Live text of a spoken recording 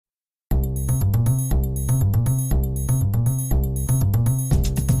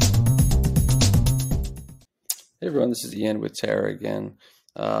Hey everyone, this is Ian with Tara again.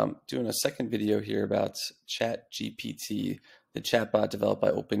 Doing a second video here about ChatGPT, the chatbot developed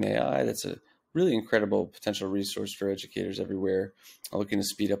by OpenAI. That's a really incredible potential resource for educators everywhere, looking to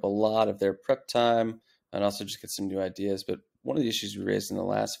speed up a lot of their prep time and also just get some new ideas. But one of the issues we raised in the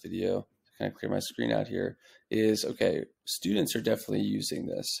last video, to kind of clear my screen out here, is okay, students are definitely using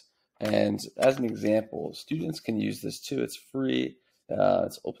this. And as an example, students can use this too. It's free.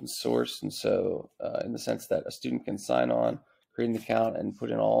 It's open source, and so in the sense that a student can sign on, create an account, and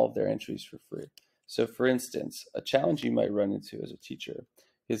put in all of their entries for free. So for instance, a challenge you might run into as a teacher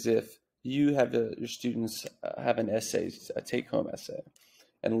is if you have your students have an essay, a take-home essay,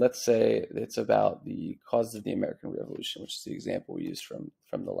 and let's say it's about the causes of the American Revolution, which is the example we used from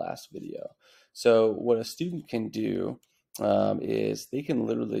the last video. So what a student can do is they can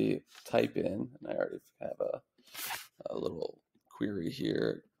literally type in, and I already have a little query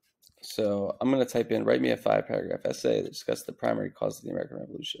here. So I'm going to type in, write me a 5-paragraph essay that discusses the primary cause of the American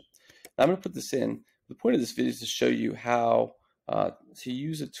Revolution. Now I'm going to put this in. The point of this video is to show you how to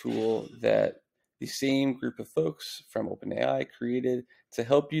use a tool that the same group of folks from OpenAI created to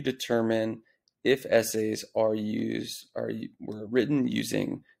help you determine if essays were written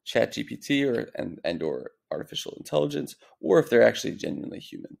using ChatGPT or artificial intelligence, or if they're actually genuinely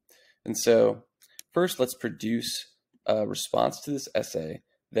human. And so first, let's produce a response to this essay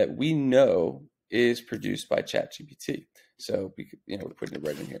that we know is produced by ChatGPT. So we're putting it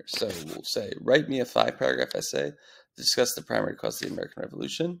right in here. So we'll say, write me a 5-paragraph essay to discuss the primary cause of the American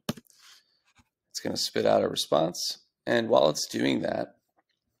Revolution. It's going to spit out a response. And while it's doing that,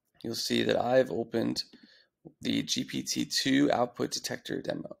 you'll see that I've opened the GPT-2 output detector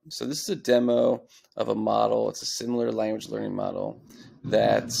demo. So this is a demo of a model. It's a similar language learning model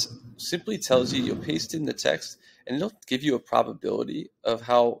that simply tells you, you'll paste in the text, and it'll give you a probability of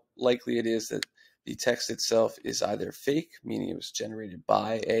how likely it is that the text itself is either fake, meaning it was generated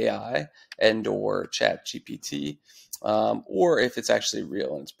by AI and or ChatGPT, or if it's actually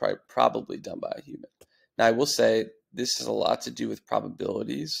real and it's probably done by a human. Now, I will say this has a lot to do with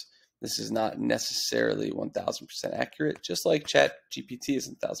probabilities. This is not necessarily 1000% accurate, just like ChatGPT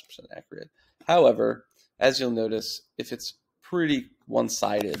isn't 1000% accurate. However, as you'll notice, if it's pretty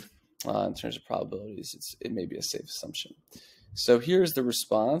one-sided in terms of probabilities, it may be a safe assumption. So here's the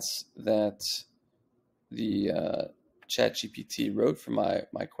response that the ChatGPT wrote for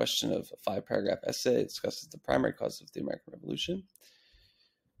my question of a 5-paragraph essay. It discusses the primary cause of the American Revolution.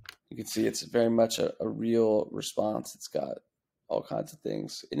 You can see it's very much a real response. It's got all kinds of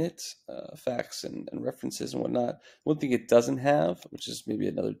things in it, facts and references and whatnot. One thing it doesn't have, which is maybe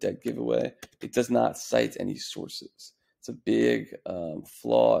another dead giveaway, it does not cite any sources. It's a big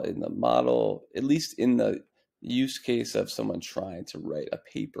flaw in the model, at least in the use case of someone trying to write a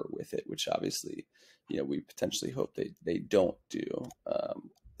paper with it, which obviously, we potentially hope they don't do, at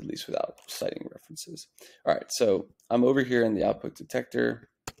least without citing references. All right, so I'm over here in the output detector.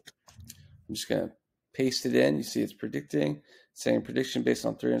 I'm just going to paste it in. You see it's predicting, saying prediction based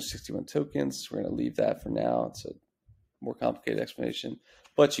on 361 tokens. We're going to leave that for now. It's a more complicated explanation,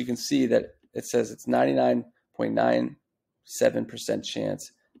 but you can see that it says it's 99.97%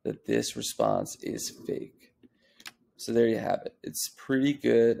 chance that this response is fake. So there you have it. It's pretty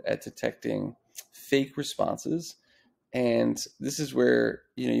good at detecting fake responses. And this is where,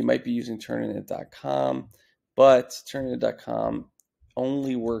 you might be using Turnitin.com, but Turnitin.com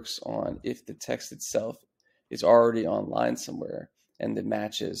only works on if the text itself is already online somewhere and it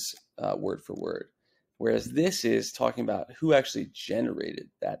matches word for word. Whereas this is talking about who actually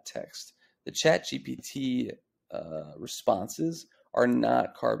generated that text. The ChatGPT responses are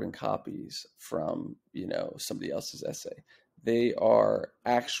not carbon copies from, somebody else's essay. They are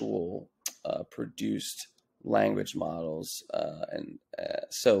actual produced language models.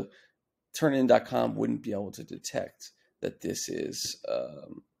 So Turnitin.com wouldn't be able to detect that this is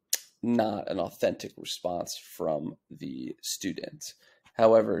not an authentic response from the student.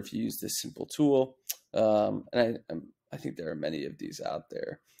 However, if you use this simple tool, and I think there are many of these out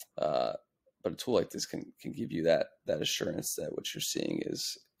there, but a tool like this can give you that assurance that what you're seeing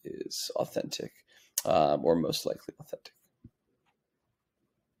is authentic, or most likely authentic.